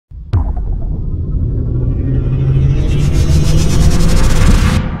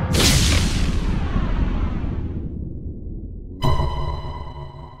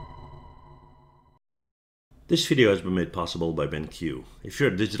This video has been made possible by BenQ. If you're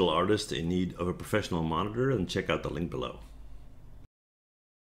a digital artist in need of a professional monitor, then check out the link below.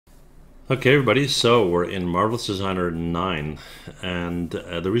 Okay everybody, so we're in Marvelous Designer 9, and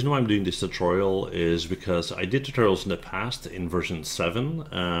the reason why I'm doing this tutorial is because I did tutorials in the past in version 7.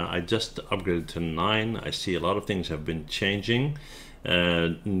 I just upgraded to 9. I see a lot of things have been changing.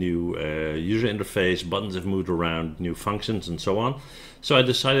 New user interface, buttons have moved around, new functions and so on. So I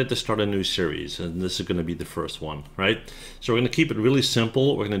decided to start a new series, and this is going to be the first one, right? So we're going to keep it really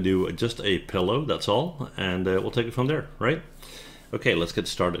simple. We're going to do just a pillow, that's all, and we'll take it from there, right? Okay, let's get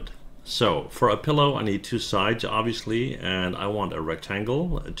started. So for a pillow I need two sides obviously, and I want a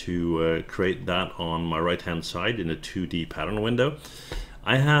rectangle to create that on my right hand side in a 2D pattern window.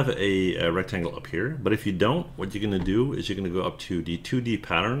 I have a rectangle up here, but if you don't, what you're going to do is you're going to go up to the 2D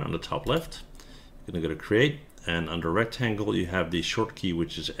pattern on the top left. You're going to go to create, and under rectangle you have the short key,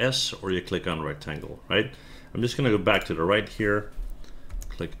 which is S, or you click on rectangle, right? I'm just going to go back to the right here,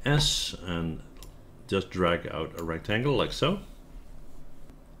 click S, and just drag out a rectangle like so.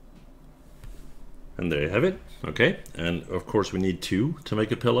 And there you have it. Okay, and of course we need two to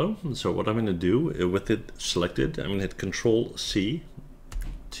make a pillow. So what I'm going to do with it selected, I'm going to hit Control C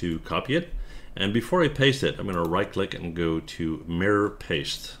to copy it, and before I paste it I'm going to right click and go to mirror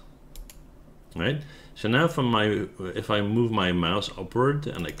paste. Right, so now if I move my mouse upward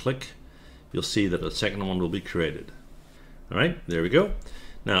and I click, you'll see that the second one will be created. All right, there we go.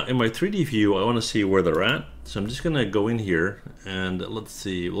 Now in my 3D view I want to see where they're at, so I'm just going to go in here and let's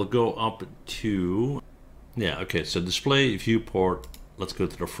see, we'll go up to, yeah, okay, so display viewport, let's go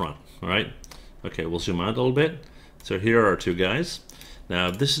to the front. All right, okay, we'll zoom out a little bit. So here are our two guys.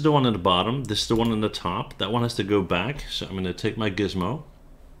 Now this is the one at the bottom, this is the one on the top. That one has to go back, so I'm going to take my gizmo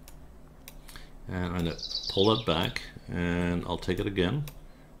and I'm going to pull it back, and I'll take it again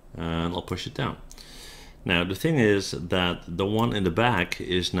and I'll push it down. Now the thing is that the one in the back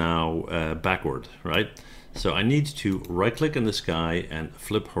is now backward, right? So I need to right click on this guy and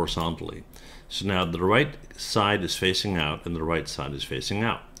flip horizontally. So now the right side is facing out and the right side is facing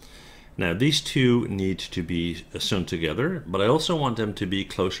out. Now these two need to be sewn together, but I also want them to be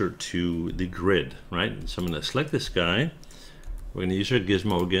closer to the grid, right? So I'm going to select this guy. We're going to use our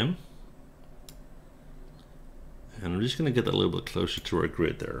gizmo again. And I'm just going to get that a little bit closer to our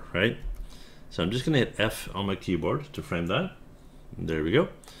grid there, right? So I'm just going to hit F on my keyboard to frame that. There we go.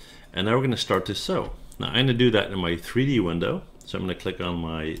 And now we're going to start to sew. Now I'm going to do that in my 3D window. So I'm going to click on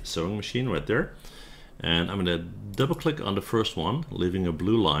my sewing machine right there. And I'm going to double click on the first one, leaving a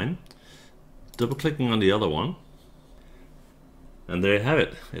blue line. Double clicking on the other one. And there you have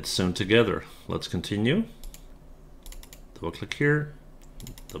it. It's sewn together. Let's continue. Double click here.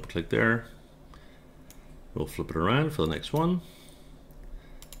 Double click there. We'll flip it around for the next one.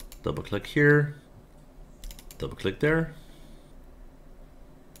 Double click here, double click there,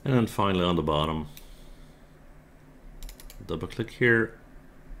 and then finally on the bottom, double click here.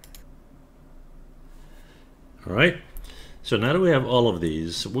 All right, so now that we have all of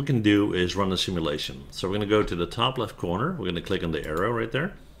these, what we can do is run a simulation. So we're going to go to the top left corner, we're going to click on the arrow right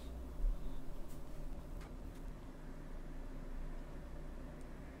there.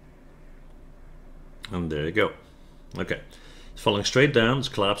 And there you go. Okay. It's falling straight down, it's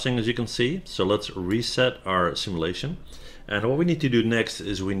collapsing as you can see. So let's reset our simulation. And what we need to do next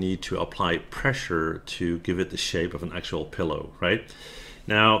is we need to apply pressure to give it the shape of an actual pillow, right?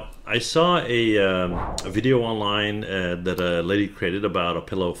 Now, I saw a video online that a lady created about a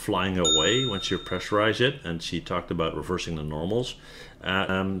pillow flying away once you pressurize it, and she talked about reversing the normals.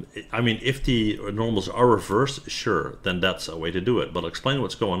 I mean, if the normals are reversed, sure, then that's a way to do it, but I'll explain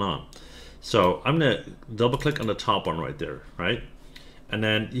what's going on. So I'm going to double click on the top one right there, right? And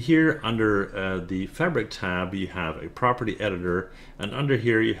then here under the fabric tab, you have a property editor, and under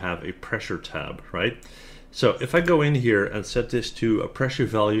here you have a pressure tab, right? So if I go in here and set this to a pressure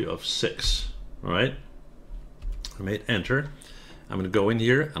value of 6, all right? I made enter. I'm going to go in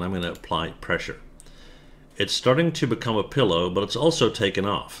here and I'm going to apply pressure. It's starting to become a pillow, but it's also taken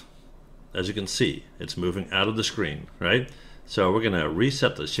off. As you can see, it's moving out of the screen, right? So we're going to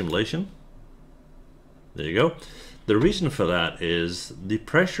reset the simulation. There you go. The reason for that is the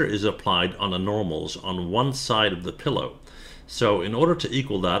pressure is applied on the normals on one side of the pillow. So in order to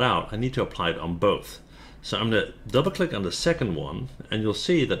equal that out, I need to apply it on both. So I'm going to double click on the second one, and you'll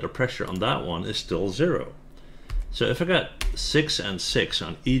see that the pressure on that one is still 0. So if I got 6 and 6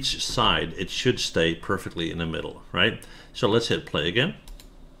 on each side, it should stay perfectly in the middle, right? So let's hit play again.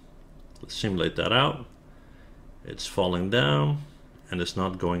 Let's simulate that out. It's falling down. And it's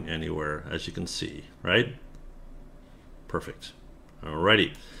not going anywhere, as you can see, right? Perfect.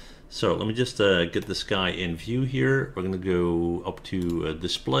 Alrighty. So let me just get this guy in view here. We're going to go up to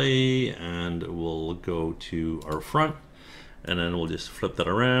display, and we'll go to our front, and then we'll just flip that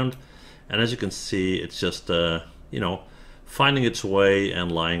around. And as you can see, it's just you know, finding its way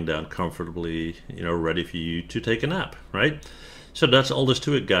and lying down comfortably, you know, ready for you to take a nap, right? So that's all there's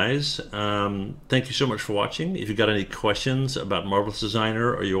to it, guys. Thank you so much for watching. If you got any questions about Marvelous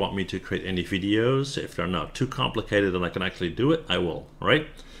Designer, or you want me to create any videos, if they're not too complicated and I can actually do it, I will, right?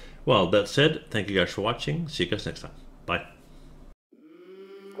 Well, that said, thank you guys for watching. See you guys next time. Bye.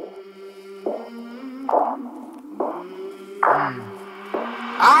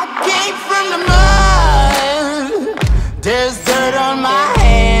 I came from the mud. There's dirt on my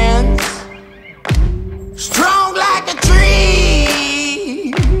hands. Strong like a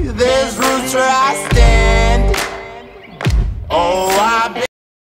tree. There's roots where